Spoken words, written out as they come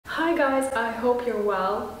guys, I hope you're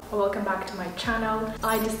well. Welcome back to my channel.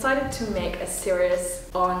 I decided to make a series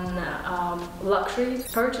on luxury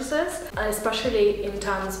purchases, especially in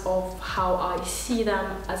terms of how I see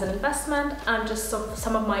them as an investment, and just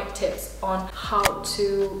some of my tips on how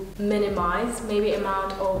to minimize maybe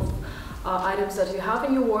amount of items that you have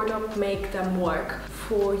in your wardrobe, make them work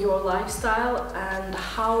for your lifestyle, and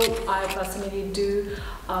how I personally do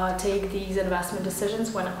take these investment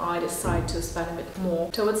decisions when I decide to spend a bit more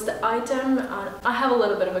towards the item. I have a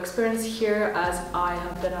little bit of experience here as I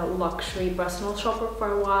have been a luxury personal shopper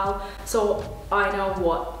for a while, so I know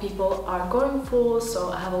what people are going for,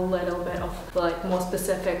 so I have a little bit of like more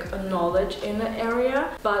specific knowledge in the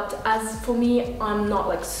area. But as for me, I'm not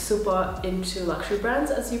like super into luxury brands,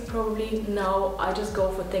 as you probably know. I just go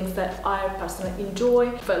for things that I personally enjoy.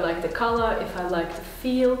 If I like the color, if I like the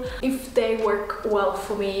feel, if they work well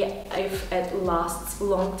for me, if it lasts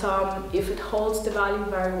long term, if it holds the value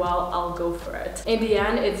very well, I'll go for it. In the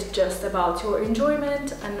end, it's just about your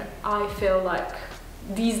enjoyment, and I feel like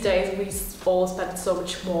these days we all spend so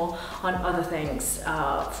much more on other things,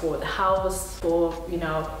 for the house, for, you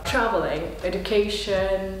know, traveling,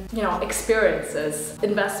 education, you know, experiences,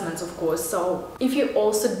 investments, of course. So if you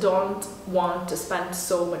also don't want to spend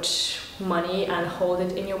so much money and hold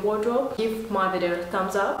it in your wardrobe, give my video a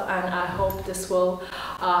thumbs up, and I hope this will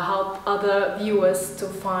help other viewers to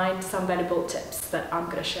find some valuable tips that I'm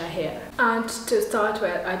gonna share here. And to start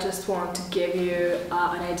with, I just want to give you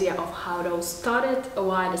an idea of how it all started,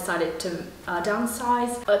 why I decided to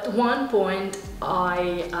downsize. At one point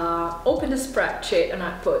I opened a spreadsheet and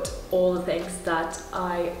I put all the things that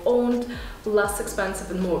I owned, less expensive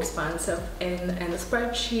and more expensive, in the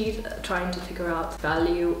spreadsheet, trying to figure out the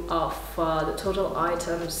value of the total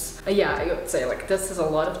items. Yeah, I would say like this is a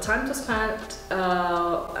lot of time to spend,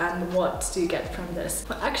 and what do you get from this?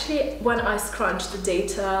 But actually, when I scrunched the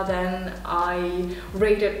data, then I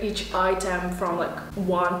rated each item from like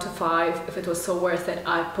 1 to 5 if it was so worth it.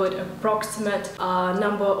 I put approximate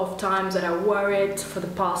number of times that I wore it for the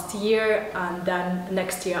past year, and then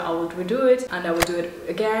next year I would redo it, and I would do it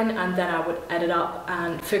again, and then I would add it up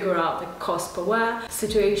and figure out the cost per wear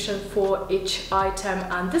situation for each item.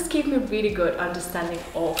 And this gave me a really good understanding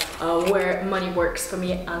of where money works for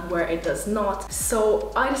me and where it does not.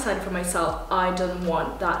 So I decided for myself I don't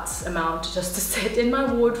want that amount just to sit in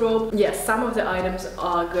my wardrobe. Yes, some of the items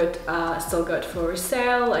are good, still good for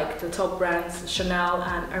resale, like the top brands Chanel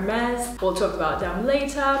and Hermes. We'll talk about them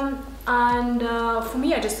later. And for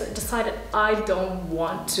me, I just decided I don't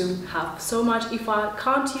want to have so much. If I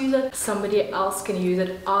can't use it, somebody else can use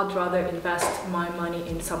it. I'd rather invest my money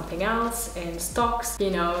in something else, in stocks, you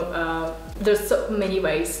know. There's so many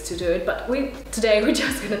ways to do it, but today we're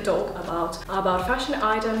just gonna talk about fashion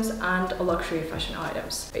items and luxury fashion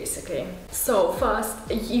items, basically. So first,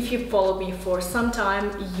 if you followed me for some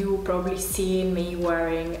time, you probably seen me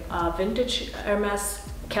wearing vintage Hermes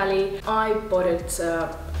Kelly. I bought it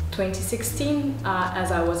 2016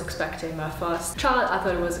 as I was expecting my first child. I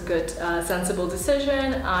thought it was a good sensible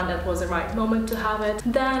decision, and it was the right moment to have it.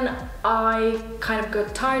 Then I kind of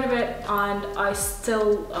got tired of it, and I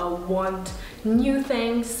still want new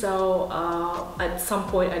things. So at some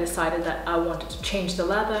point I decided that I wanted to change the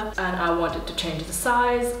leather, and I wanted to change the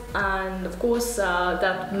size, and of course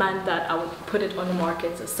that meant that I would put it on the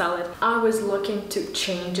market to sell it. I was looking to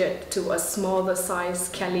change it to a smaller size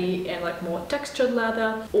Kelly in like more textured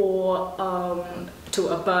leather, or to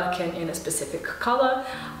a Birkin in a specific color.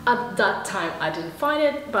 At that time I didn't find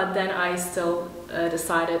it, but then I still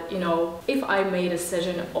decided, you know, if I made a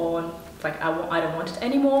decision on like I don't want it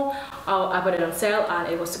anymore, I put it on sale,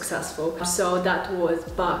 and it was successful. So that was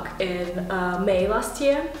back in May last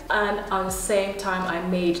year, and at the same time I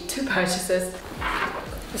made 2 purchases.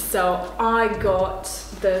 So I got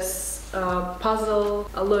this Louis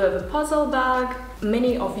Vuitton puzzle bag.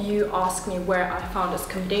 Many of you asked me where I found this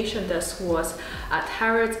combination. This was at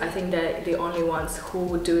Harrods. I think they're the only ones who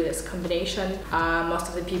would do this combination. Most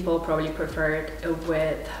of the people probably prefer it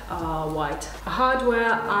with white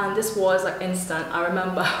hardware, and this was like instant. I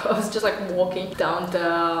remember I was just like walking down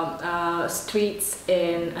the streets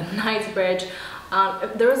in Knightsbridge.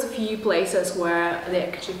 There was a few places where they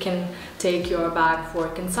actually can take your bag for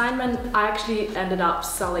consignment. I actually ended up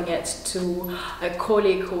selling it to a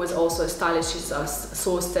colleague who was also a stylist. She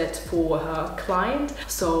sourced it for her client.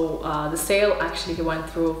 So the sale actually went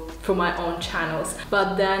through my own channels.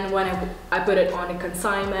 But then when I put it on a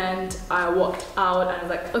consignment, I walked out and I was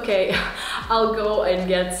like, okay, I'll go and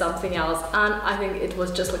get something else. And I think it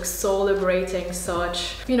was just like so liberating,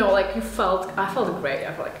 such, you know, like I felt great.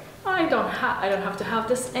 I felt like I don't have to have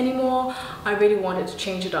this anymore. I really wanted to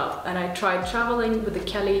change it up, and I tried traveling with the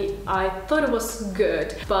Kelly. I thought it was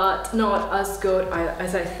good, but not as good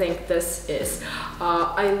as I think this is.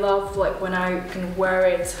 I love like when I can wear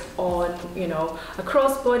it on, you know, a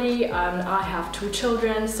crossbody. I have 2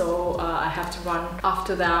 children, so I have to run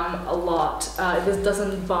after them a lot. This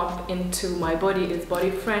doesn't bump into my body. It's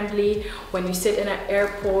body friendly. When you sit in an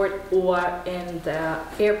airport or in the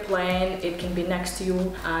airplane, it can be next to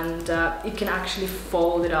you, and you can actually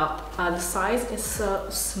fold it up. The size is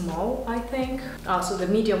small, I think. So the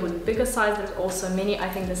medium would be bigger size. There's also a mini. I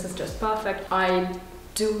think this is just perfect. I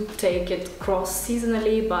do take it cross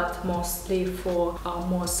seasonally, but mostly for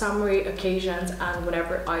more summery occasions, and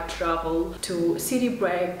whenever I travel to city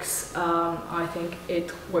breaks, I think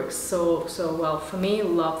it works so well for me.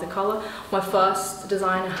 Love the color. My first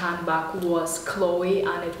designer handbag was Chloe,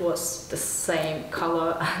 and it was the same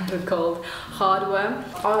color and called Hardware.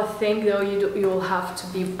 I think though you'll have to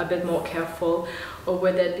be a bit more careful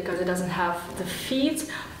with it because it doesn't have the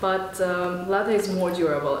feet, but leather is more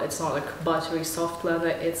durable. It's not like buttery soft leather,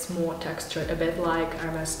 it's more textured, a bit like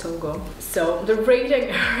Hermes Togo. So the rating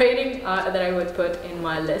that I would put in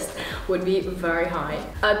my list would be very high.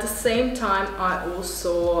 At the same time, I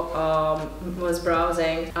also was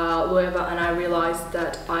browsing Louis, and I realized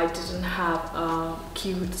that I didn't have a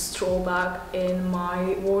cute straw bag in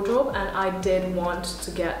my wardrobe, and I did want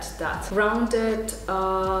to get that rounded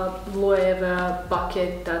Louis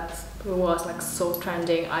bucket that was like so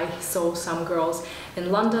trending. I saw some girls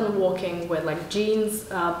in London walking with like jeans,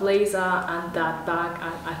 blazer and that bag,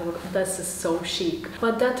 and I thought this is so chic.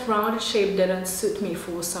 But that rounded shape didn't suit me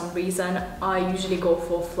for some reason. I usually go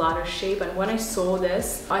for a flatter shape, and when I saw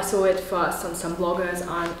this, I saw it first on some bloggers,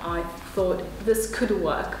 and I thought this could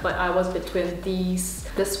work, but I was between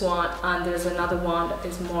this one, and there's another one that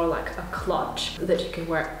is more like a clutch that you can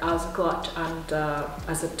wear as a clutch and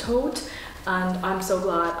as a tote. And I'm so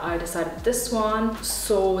glad I decided this one.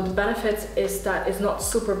 So the benefit is that it's not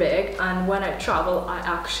super big, and when I travel I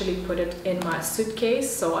actually put it in my suitcase.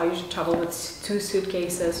 So I usually travel with 2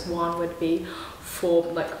 suitcases. One would be for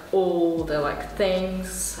like all the like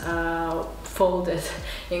things folded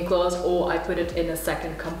in clothes, or I put it in a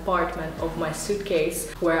second compartment of my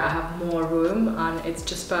suitcase where I have more room, and it's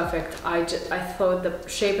just perfect. I thought the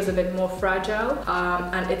shape is a bit more fragile,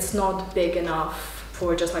 and it's not big enough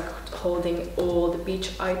for just like holding all the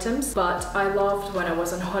beach items, but I loved when I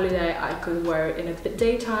was on holiday. I could wear it in the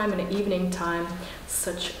daytime and evening time.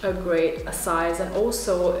 Such a great size, and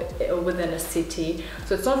also within a city.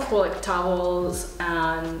 So it's not for like towels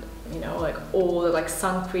and, you know, like all the like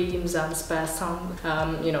sun creams and spare sun,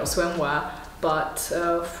 you know, swimwear. But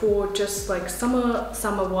for just like summer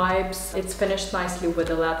vibes, it's finished nicely with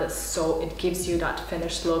the leather, so it gives you that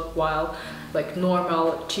finished look, while like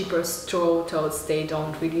normal cheaper straw totes, they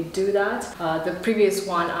don't really do that. The previous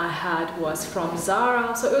one I had was from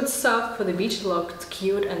Zara, so it would serve for the beach. It looked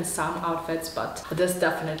cute in some outfits, but this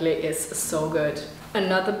definitely is so good.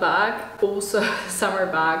 Another bag, also summer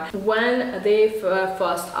bag. When they were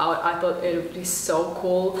first out, I thought it would be so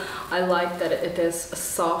cool. I like that it is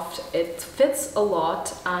soft, it fits a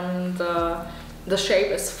lot, and the shape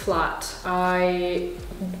is flat. I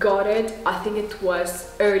got it, I think it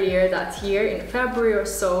was earlier that year in February or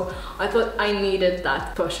so. I thought I needed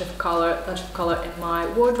that touch of color in my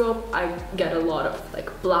wardrobe. I get a lot of like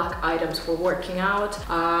black items for working out.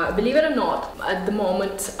 Believe it or not, at the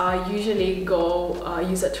moment I usually go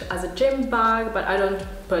use it as a gym bag, but I don't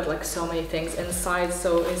put like so many things inside,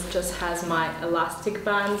 so it just has my elastic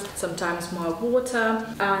bands, sometimes my water,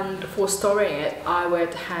 and for storing it I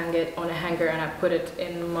would hang it on a hanger, and I put it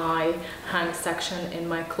in my hang section in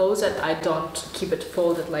my closet. I don't keep it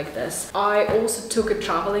folded like this. I also took it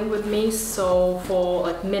traveling with me, so for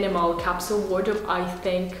like minimal capsule wardrobe, I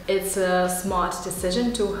think it's a smart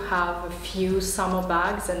decision to have a few summer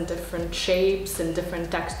bags in different shapes and different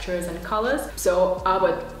textures and colors. So I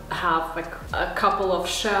would have like a couple of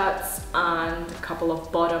shirts and a couple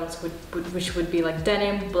of bottoms which would be like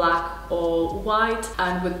denim, black or white,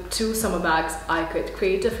 and with 2 summer bags I could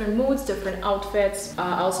create different moods, different outfits.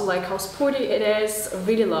 I also like how sporty it is. I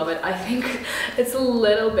really love it. I think it's a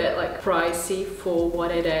little bit like pricey for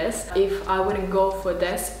what it is. If I wouldn't go for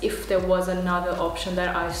this, if there was another option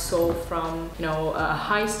that I saw from, you know, a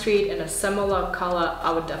high street in a similar color,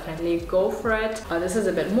 I would definitely go for it. This is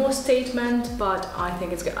a bit more statement, but I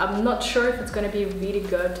think it's good. I'm not sure if it's going to be really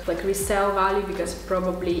good like resale value, because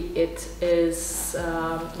probably it is,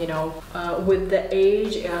 you know, with the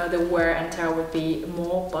age the wear and tear would be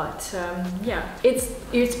more, but yeah,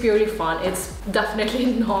 it's purely fun. It's definitely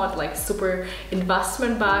not like super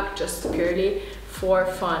investment bag, just purely for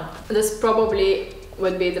fun. This probably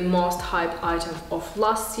would be the most hyped item of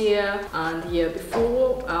last year and the year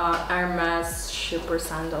before, Hermes Super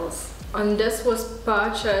Sandals. And this was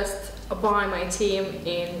purchased by my team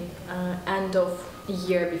in end of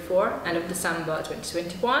year before, end of December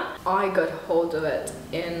 2021. I got hold of it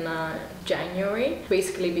in January,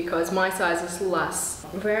 basically because my size is less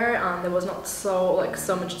rare and there was not so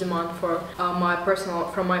much demand for my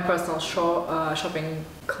personal shopping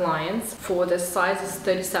clients. For this size is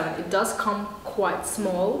 37. It does come quite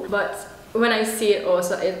small, but when I see it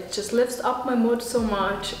also, it just lifts up my mood so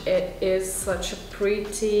much. It is such a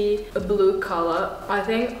pretty blue color. I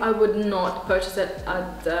think I would not purchase it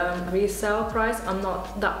at the resale price. I'm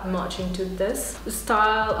not that much into this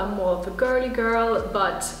style. I'm more of a girly girl,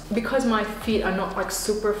 but because my feet are not like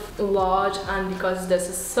super large and because this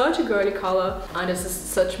is such a girly color and this is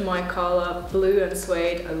such my color, blue and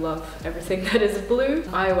suede, I love everything that is blue,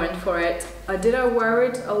 I went for it. Did I wear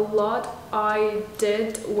it a lot? I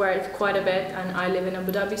did wear it quite a bit, and I live in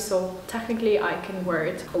Abu Dhabi, so technically I can wear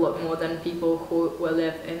it a lot more than people who will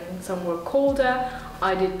live in somewhere colder.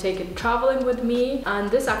 I did take it traveling with me, and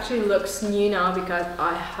this actually looks new now because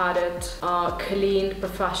I had it cleaned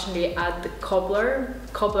professionally at the Cobbler.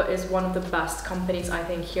 Cobbler is one of the best companies I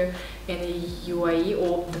think here in the UAE,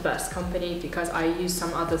 or the best company, because I used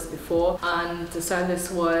some others before and the service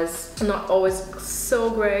was not always so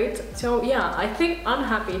great. So yeah, I think I'm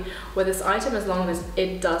happy with this item as long as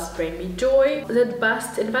it does bring me joy. The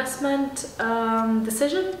best investment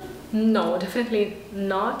decision? No, definitely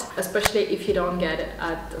not, especially if you don't get it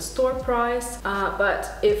at the store price. But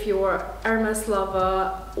if you're Hermes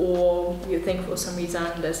lover or you think for some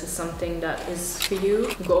reason this is something that is for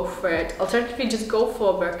you, go for it. Alternatively, just go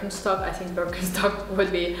for Birkenstock. I think Birkenstock would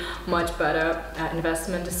be much better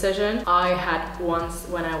investment decision. I had once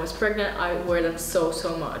when I was pregnant, I wear them so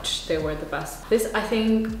much. They were the best. This, I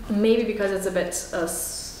think, maybe because it's a bit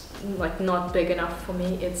not big enough for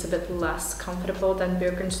me, it's a bit less comfortable than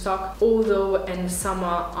Birkenstock. Although in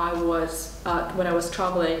summer I was when I was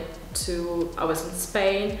traveling I was in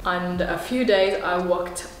Spain, and a few days I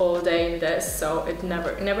walked all day in this, so it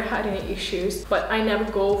never had any issues. But I never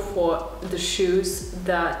go for the shoes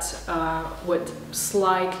that would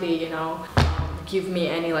slightly, give me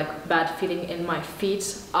any bad feeling in my feet.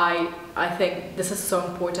 I think this is so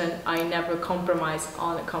important. I never compromise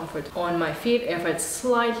on the comfort on my feet. If it's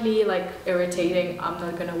slightly irritating, I'm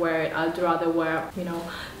not gonna wear it. I'd rather wear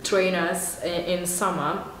trainers in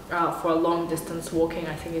summer. For a long distance walking,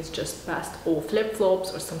 I think it's just best, or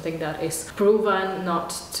flip-flops or something that is proven not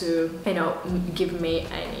to give me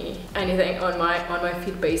anything on my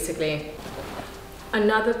feet basically.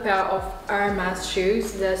 Another pair of Hermes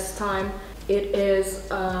shoes. This time it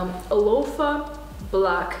is a loafer,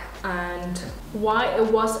 black and white.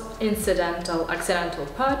 It was accidental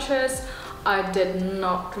purchase. I did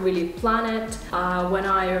not really plan it. When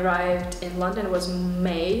I arrived in London, it was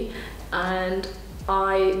May, and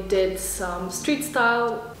I did some street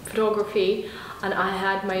style photography, and I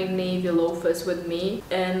had my navy loafers with me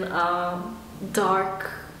in darker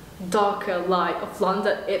light of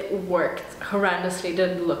London. It worked horrendously,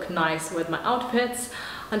 didn't look nice with my outfits,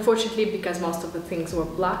 unfortunately, because most of the things were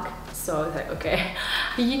black. So I was like, okay,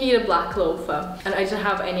 you need a black loafer, and I didn't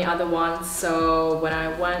have any other ones. So when I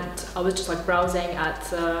went, I was just browsing at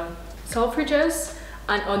Selfridges,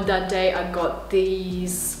 and on that day I got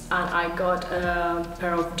these, and I got a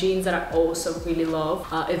pair of jeans that I also really love.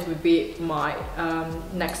 It would be my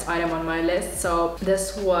next item on my list. So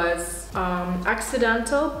this was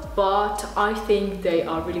accidental, but I think they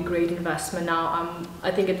are really great investment now.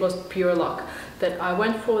 I think it was pure luck that I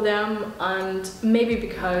went for them, and maybe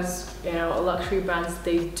because luxury brands,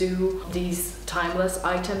 they do these timeless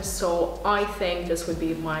items, so I think this would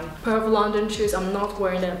be my pair of London shoes. I'm not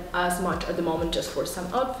wearing them as much at the moment, just for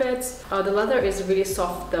some outfits. The leather is really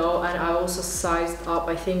soft though, and I also sized up.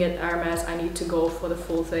 I think at Hermes I need to go for the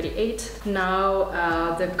full 38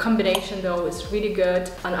 now. The combination though is really good,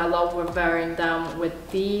 and I love wearing them with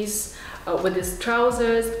these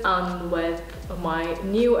trousers and with my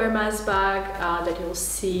new Hermes bag that you'll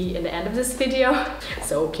see in the end of this video,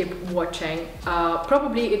 so keep watching.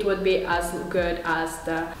 Probably it would be as good as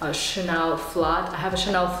the Chanel flat. I have a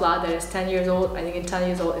Chanel flat that is 10 years old. I think in 10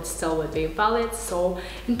 years old it still would be valid. So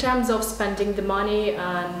in terms of spending the money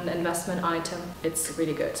and investment item, it's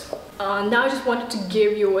really good. Now I just wanted to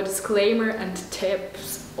give you a disclaimer and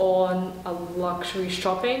tips on a luxury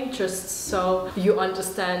shopping, just so you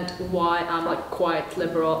understand why I'm quite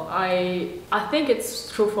liberal. I I think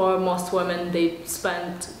it's true for most women. They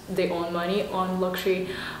spend their own money on luxury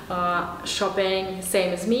shopping,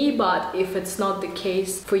 same as me. But if it's not the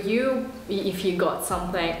case for you, if you got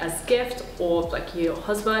something as gift, or like your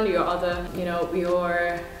husband, your other, you know,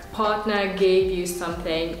 your partner gave you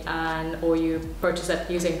something, and or you purchase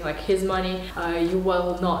it using like his money, you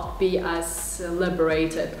will not be as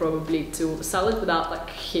liberated probably to sell it without like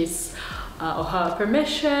his or her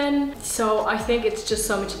permission. So I think it's just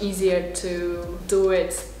so much easier to do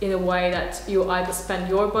it in a way that you either spend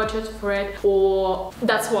your budget for it, or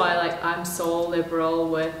that's why like I'm so liberal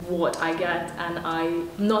with what I get, and I'm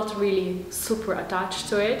not really super attached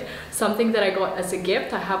to it. Something that I got as a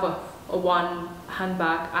gift, I have a one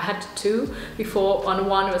handbag. I had two before. On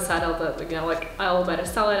one was settled that, you know, like I'll better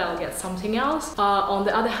sell it, I'll get something else. On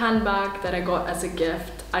the other handbag that I got as a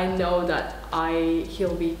gift, I know that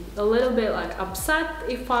he'll be a little bit like upset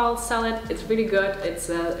if I'll sell it. It's really good. It's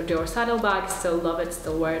a Dior saddle bag. Still love it,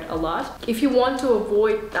 still wear it a lot. If you want to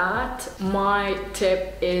avoid that, my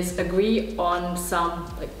tip is agree on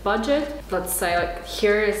some like budget. Let's say like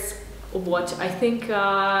here's what I think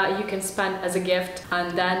you can spend as a gift,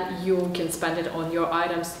 and then you can spend it on your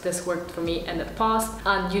items. This worked for me in the past,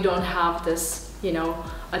 and you don't have this, you know,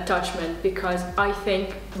 attachment, because I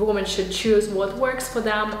think women should choose what works for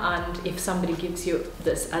them, and if somebody gives you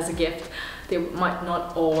this as a gift, they might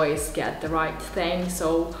not always get the right thing.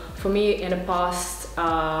 So for me in the past,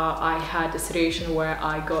 I had a situation where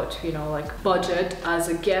I got, you know, like budget as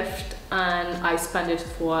a gift, and I spent it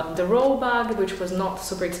for the roll bag, which was not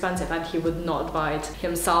super expensive, and he would not buy it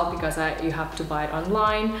himself because you have to buy it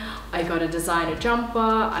online. I got a designer jumper,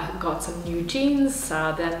 I got some new jeans,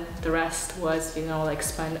 then the rest was, you know, like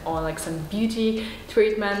spent on like some beauty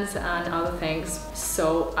treatments and other things.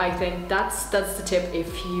 So I think that's the tip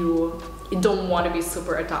if you don't want to be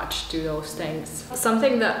super attached to those things.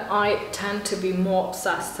 Something that I tend to be more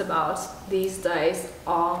obsessed about these days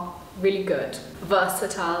are really good,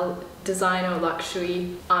 versatile, designer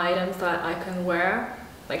luxury items that I can wear,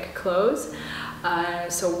 like clothes.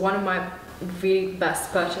 So one of my really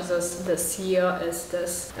best purchases this year is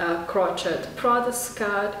this crochet Prada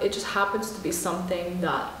skirt. It just happens to be something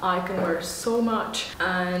that I can wear so much,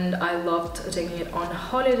 and I loved taking it on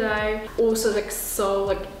holiday. Also like so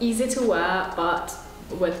like easy to wear, but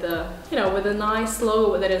with the, you know, with a nice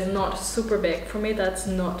logo that is not super big. For me, that's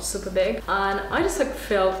not super big, and I just like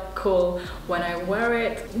feel cool when I wear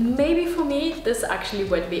it. Maybe for me this actually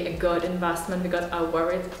would be a good investment because I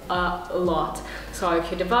wear it a lot. So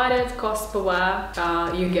if you divide it cost per wear,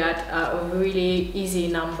 you get a really easy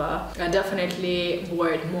number. I definitely wore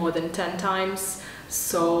it more than 10 times.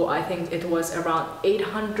 So I think it was around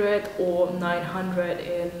 800 or 900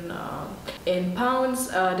 in pounds,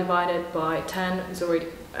 divided by 10 is already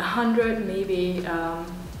 100 maybe.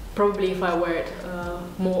 Probably if I wear it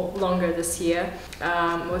more longer this year.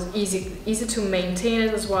 It was easy to maintain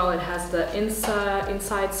it as well. It has the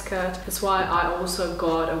inside skirt. That's why I also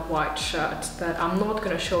got a white shirt that I'm not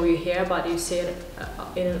gonna show you here, but you see it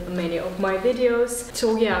in many of my videos.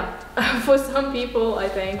 So yeah, for some people I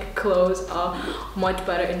think clothes are much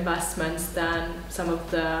better investments than some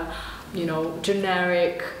of the, you know,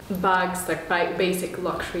 generic bags, like basic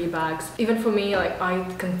luxury bags. Even for me, like I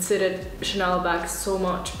considered Chanel bags so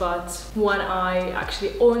much, but when I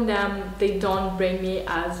actually own them, they don't bring me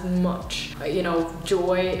as much, you know,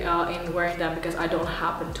 joy in wearing them, because I don't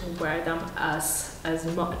happen to wear them as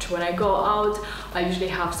much. When I go out, I usually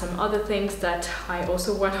have some other things that I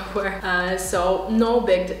also want to wear, so no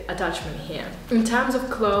big attachment here. In terms of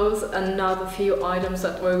clothes, another few items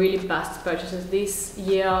that were really best purchases this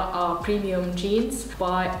year are premium jeans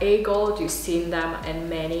by A Gold. You've seen them in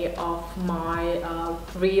many of my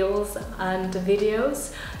reels and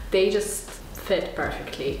videos. They just fit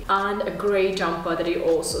perfectly. And a grey jumper that I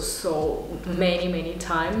also saw many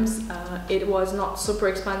times. It was not super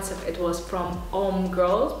expensive. It was from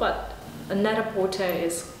Girls, but Net-a-Porter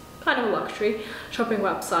is kind of a luxury shopping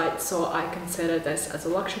website, so I consider this as a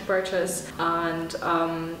luxury purchase. And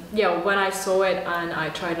yeah, when I saw it and I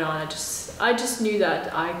tried it on, I just knew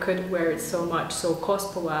that I could wear it so much. So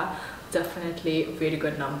cost per wear, definitely a really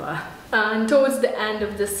good number. And towards the end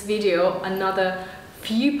of this video, another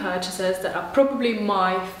few purchases that are probably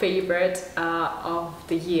my favorite of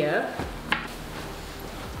the year.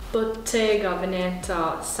 Bottega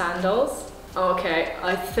Veneta sandals. Okay,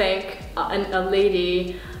 I think a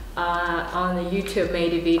lady on the YouTube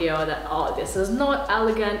made a video that, oh, this is not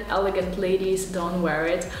elegant ladies don't wear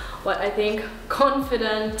it. But I think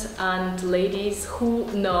confident and ladies who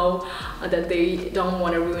know that they don't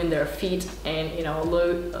want to ruin their feet in, you know,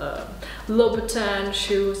 Louboutin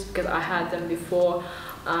shoes, because I had them before,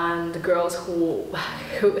 and the girls who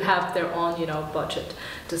have their own, you know, budget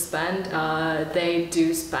to spend, they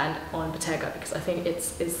do spend on Bottega, because I think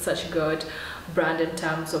it's such a good brand in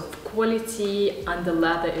terms of quality, and the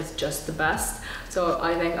leather is just the best. So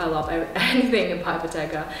I think I love anything by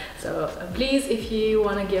Bottega. So please, if you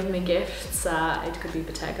want to give me gifts, it could be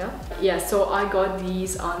Bottega. Yeah, so I got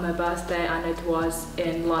these on my birthday, and it was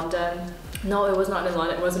in London. No, it was not in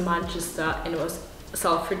London, it was in Manchester, and it was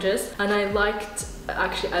Selfridges. And I loved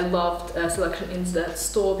selection in the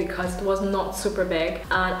store because it was not super big,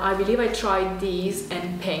 and I believe I tried these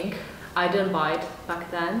in pink. I didn't buy it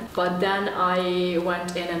back then, but then I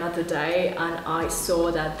went in another day and I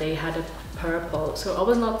saw that they had a purple, so I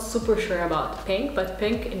was not super sure about pink, but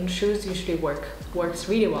pink in shoes usually works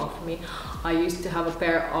really well for me. I used to have a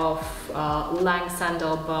pair of Lang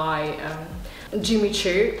sandal by Jimmy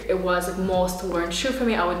Choo. It was the most worn shoe for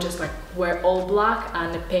me. I would just like wear all black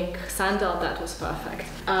and a pink sandal. That was perfect.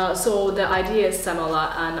 So the idea is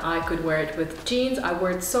similar, and I could wear it with jeans. I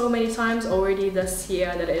wore it so many times already this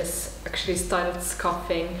year that it's actually started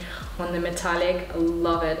scuffing on the metallic. I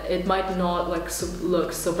love it. It might not like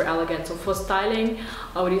look super elegant, so for styling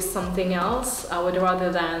I would use something else. I would rather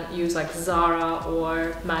than use like Zara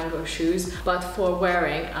or Mango shoes, but for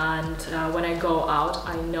wearing and when I go out,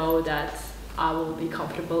 I know that I will be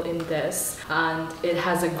comfortable in this, and it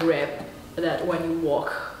has a grip that when you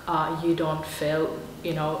walk you don't feel,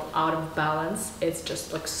 you know, out of balance. It's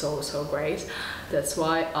just like so great. That's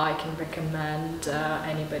why I can recommend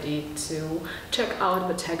anybody to check out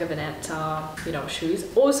Bottega Veneta, you know, shoes.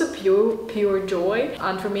 Also pure joy,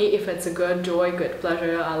 and for me, if it's a good joy, good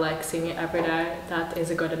pleasure, I like seeing it every day. That is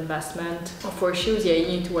a good investment. For shoes, yeah, you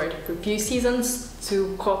need to wear it for a few seasons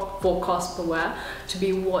for cost per wear to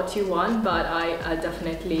be what you want, but I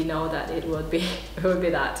definitely know that it would be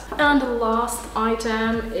that. And the last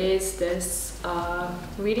item is this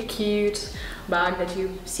really cute bag that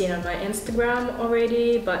you've seen on my Instagram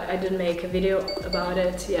already, but I didn't make a video about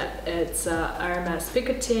it yet. It's Hermes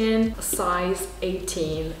size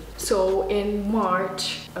 18. So in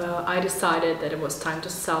March I decided that it was time to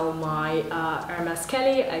sell my Hermes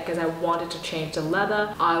Kelly because I wanted to change the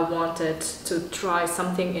leather. I wanted to try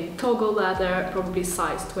something in toggle leather, probably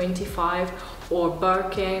size 25, or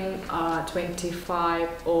Birkin 25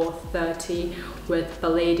 or 30 with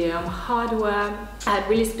palladium hardware. I had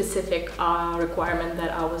really specific requirement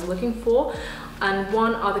that I was looking for. And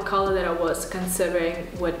one other color that I was considering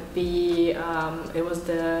would be, it was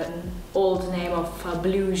the old name of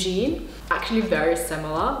blue jean. Actually very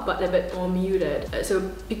similar, but a bit more muted. So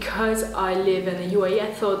because I live in the UAE,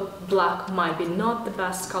 I thought black might be not the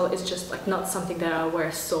best color. It's just like not something that I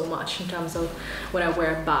wear so much in terms of when I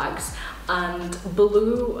wear bags. And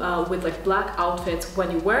blue with like black outfits, when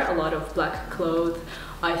you wear a lot of black clothes,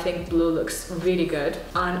 I think blue looks really good.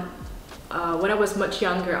 And when I was much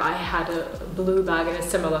younger, I had a blue bag in a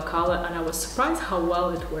similar color, and I was surprised how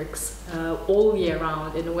well it works all year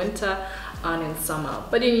round, in winter and in summer.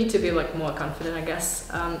 But you need to be like more confident, I guess,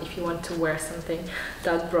 if you want to wear something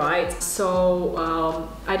that bright. So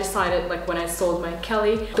I decided, like when I sold my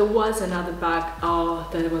Kelly, there was another bag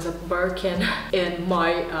that was a Birkin in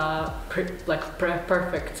my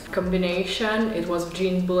perfect combination. It was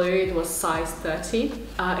jean blue, it was size 30.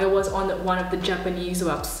 It was on one of the Japanese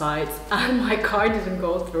websites, and my card didn't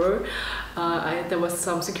go through. There was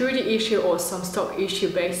some security issue or some stock issue.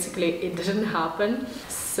 Basically it didn't happen.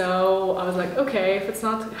 So I was like, okay, if it's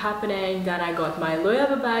not happening, then I got my Louis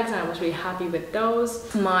Vuitton bags, and I was really happy with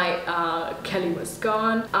those. My Kelly was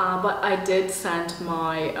gone, but I did send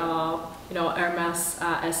my you know, Hermes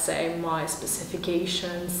essay, my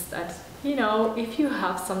specifications, that, you know, if you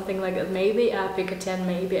have something like that, maybe a Picotin,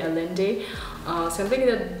 maybe a Lindy, something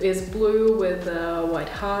that is blue with white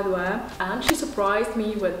hardware. And she surprised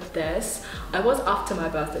me with this. It was after my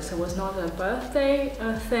birthday, so it was not a birthday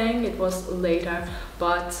thing, it was later,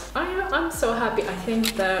 but I'm so happy. I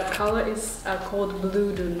think the color is called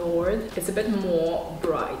Blue du Nord. It's a bit more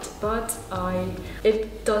bright, but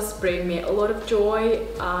it does bring me a lot of joy,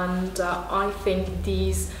 and I think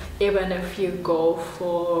these, even if you go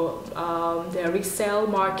for the resale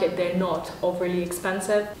market, they're not overly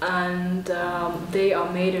expensive, and they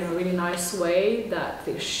are made in a really nice way that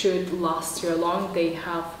they should last you long. They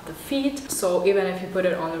have the feet, so even if you put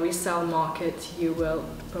it on the resale market, you will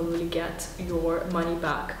probably get your money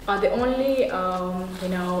back. The only you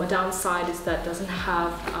know, downside is that it doesn't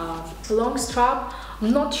have a long strap.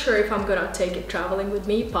 I'm not sure if I'm gonna take it traveling with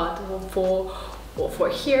me, but for for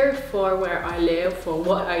here, for where I live, for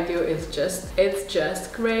what I do, it's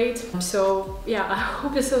just great. So yeah, I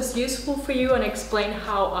hope this was useful for you and explain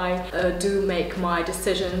how I do make my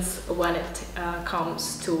decisions when it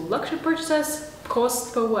comes to luxury purchases,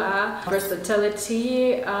 cost per wear,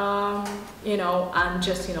 versatility, you know, and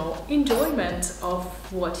just, you know, enjoyment of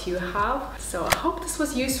what you have. So I hope this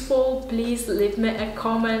was useful. Please leave me a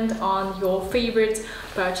comment on your favorite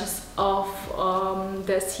purchase of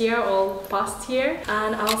this year or past year,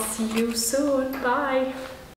 and I'll see you soon. Bye.